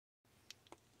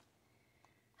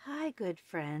Hi, good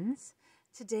friends.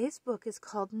 Today's book is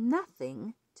called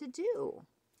Nothing to Do.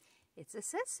 It's a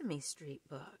Sesame Street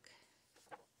book.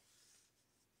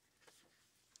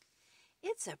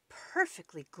 It's a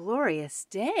perfectly glorious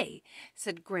day,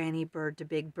 said Granny Bird to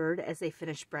Big Bird as they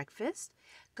finished breakfast.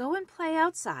 Go and play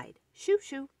outside. Shoo,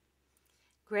 shoo.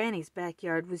 Granny's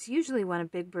backyard was usually one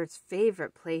of Big Bird's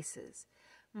favorite places.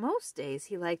 Most days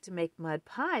he liked to make mud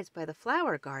pies by the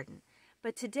flower garden,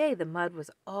 but today the mud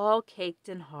was all caked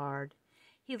and hard.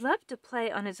 He loved to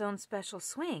play on his own special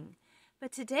swing,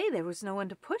 but today there was no one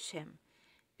to push him.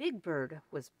 Big Bird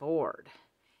was bored.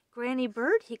 Granny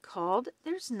Bird, he called,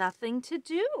 there's nothing to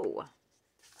do.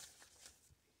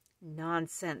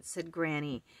 Nonsense, said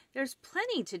Granny. There's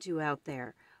plenty to do out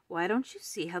there. Why don't you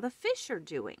see how the fish are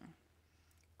doing?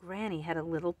 Granny had a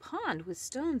little pond with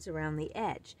stones around the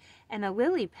edge and a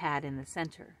lily pad in the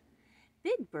center.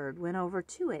 Big Bird went over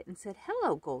to it and said,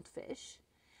 "Hello, goldfish."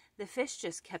 The fish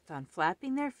just kept on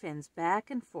flapping their fins back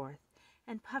and forth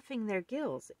and puffing their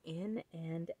gills in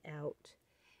and out.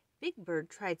 Big Bird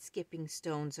tried skipping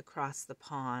stones across the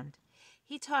pond.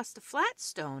 He tossed a flat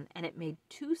stone and it made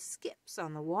 2 skips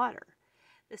on the water.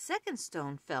 The second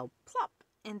stone fell plop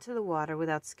into the water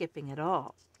without skipping at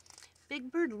all.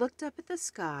 Big Bird looked up at the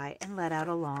sky and let out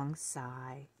a long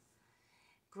sigh.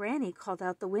 Granny called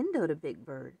out the window to Big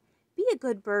Bird. Be a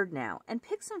good bird now and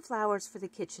pick some flowers for the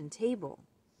kitchen table.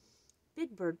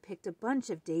 Big Bird picked a bunch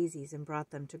of daisies and brought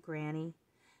them to Granny.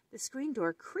 The screen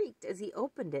door creaked as he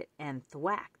opened it and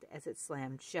thwacked as it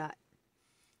slammed shut.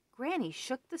 Granny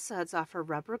shook the suds off her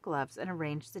rubber gloves and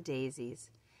arranged the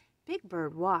daisies. Big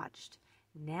Bird watched.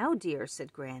 Now, dear,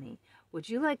 said Granny, would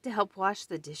you like to help wash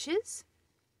the dishes?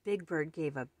 Big Bird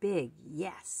gave a big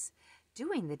yes.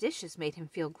 Doing the dishes made him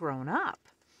feel grown up.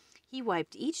 He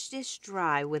wiped each dish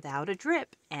dry without a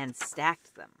drip and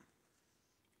stacked them.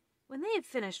 When they had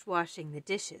finished washing the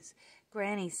dishes,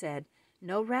 Granny said,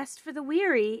 "No rest for the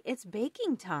weary, it's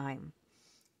baking time."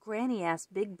 Granny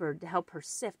asked Big Bird to help her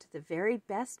sift the very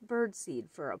best birdseed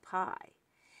for a pie.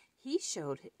 She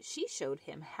showed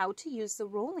him how to use the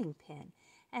rolling pin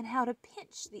and how to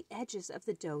pinch the edges of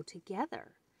the dough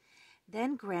together.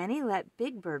 Then Granny let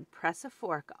Big Bird press a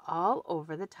fork all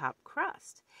over the top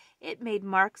crust. It made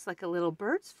marks like a little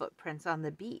bird's footprints on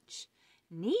the beach.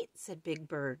 Neat, said Big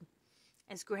Bird.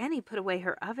 As Granny put away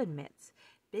her oven mitts,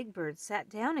 Big Bird sat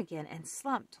down again and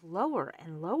slumped lower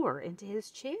and lower into his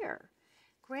chair.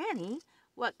 Granny,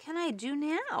 what can I do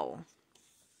now?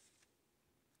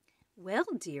 Well,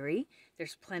 dearie,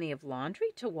 there's plenty of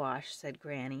laundry to wash, said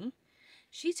Granny.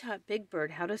 She taught Big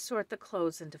Bird how to sort the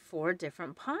clothes into 4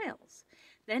 different piles.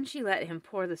 Then she let him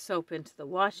pour the soap into the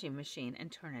washing machine and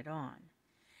turn it on.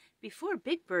 Before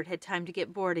Big Bird had time to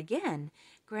get bored again,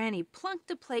 Granny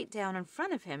plunked a plate down in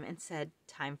front of him and said,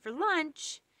 "Time for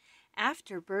lunch."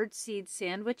 After birdseed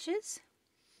sandwiches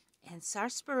and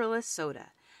sarsaparilla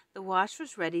soda, the wash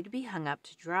was ready to be hung up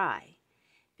to dry.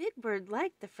 Big Bird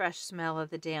liked the fresh smell of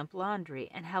the damp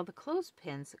laundry and how the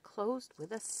clothespins closed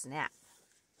with a snap.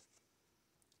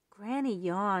 Granny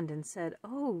yawned and said,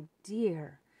 "Oh,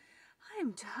 dear,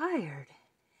 I'm tired.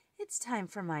 It's time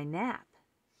for my nap."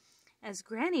 As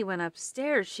Granny went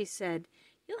upstairs, she said,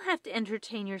 "You'll have to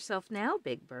entertain yourself now,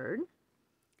 Big Bird."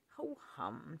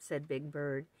 "Ho-hum," said Big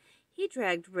Bird. He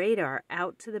dragged Radar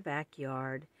out to the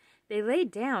backyard. They lay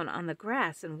down on the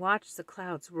grass and watched the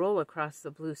clouds roll across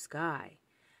the blue sky.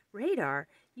 "Radar,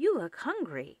 you look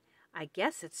hungry. I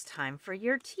guess it's time for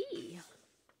your tea."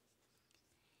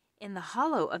 In the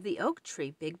hollow of the oak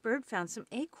tree, Big Bird found some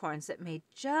acorns that made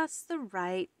just the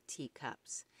right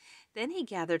teacups. Then he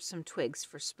gathered some twigs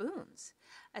for spoons.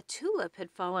 A tulip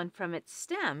had fallen from its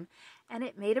stem, and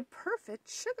it made a perfect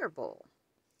sugar bowl.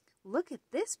 "Look at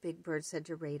this," Big Bird said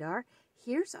to Radar.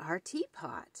 "Here's our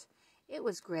teapot." It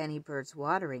was Granny Bird's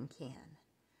watering can.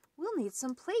 "We'll need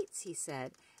some plates," he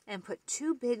said, and put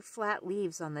 2 big flat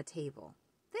leaves on the table.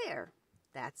 "There,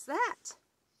 that's that."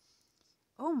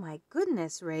 "Oh, my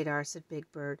goodness, Radar," said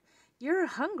Big Bird. "You're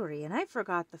hungry, and I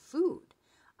forgot the food.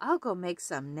 I'll go make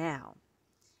some now."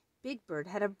 Big Bird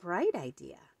had a bright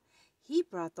idea. He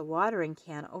brought the watering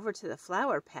can over to the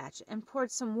flower patch and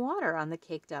poured some water on the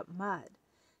caked-up mud.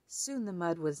 Soon the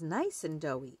mud was nice and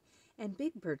doughy, and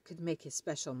Big Bird could make his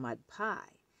special mud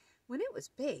pie. When it was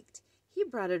baked, he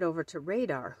brought it over to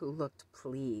Radar, who looked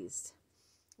pleased.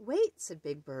 "Wait," said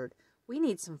Big Bird. "We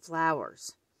need some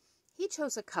flowers." He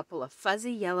chose a couple of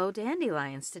fuzzy yellow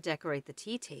dandelions to decorate the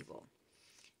tea table.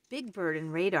 Big Bird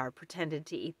and Radar pretended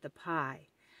to eat the pie.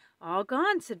 "All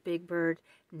gone," said Big Bird.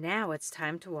 "Now it's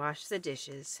time to wash the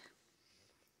dishes."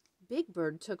 Big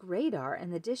Bird took Radar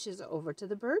and the dishes over to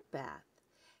the bird bath.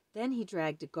 Then he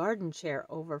dragged a garden chair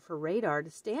over for Radar to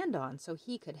stand on so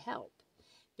he could help.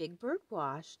 Big Bird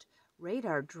washed,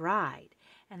 Radar dried,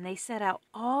 and they set out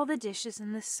all the dishes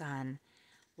in the sun.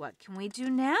 "What can we do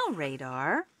now,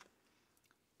 Radar?"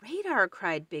 "Radar,"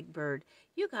 cried Big Bird,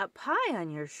 "you got pie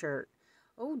on your shirt."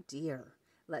 "Oh dear,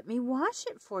 let me wash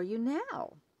it for you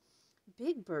now."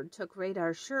 Big Bird took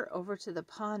Radar's shirt over to the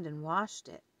pond and washed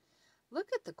it.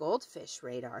 "Look at the goldfish,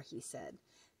 Radar," he said.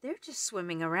 "They're just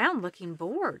swimming around looking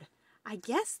bored. I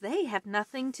guess they have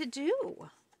nothing to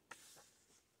do."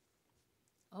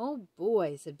 "Oh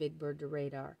boy," said Big Bird to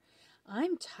Radar.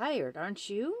 "I'm tired, aren't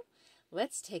you?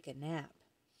 Let's take a nap."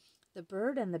 The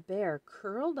bird and the bear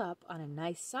curled up on a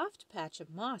nice soft patch of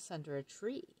moss under a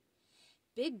tree.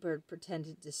 Big Bird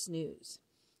pretended to snooze.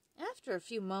 After a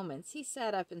few moments, he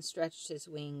sat up and stretched his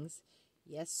wings.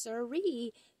 "Yes,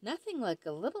 sirree, nothing like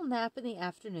a little nap in the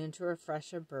afternoon to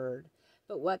refresh a bird.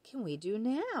 But what can we do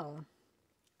now?"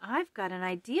 "I've got an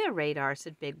idea, Radar,"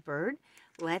 said Big Bird.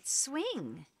 "Let's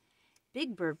swing."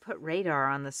 Big Bird put Radar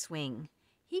on the swing.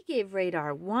 He gave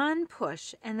Radar one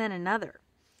push and then another.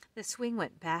 The swing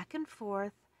went back and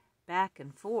forth, back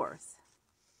and forth.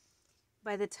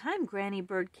 By the time Granny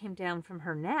Bird came down from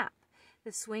her nap,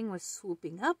 the swing was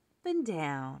swooping up and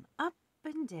down, up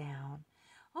and down.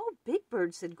 "Oh, Big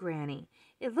Bird," said Granny,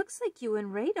 "it looks like you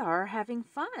and Radar are having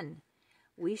fun."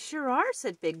 "We sure are,"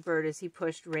 said Big Bird as he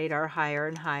pushed Radar higher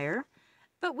and higher.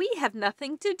 "But we have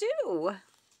nothing to do."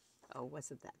 Oh,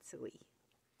 wasn't that silly?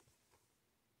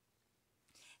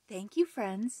 Thank you,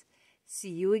 friends.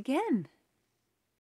 See you again.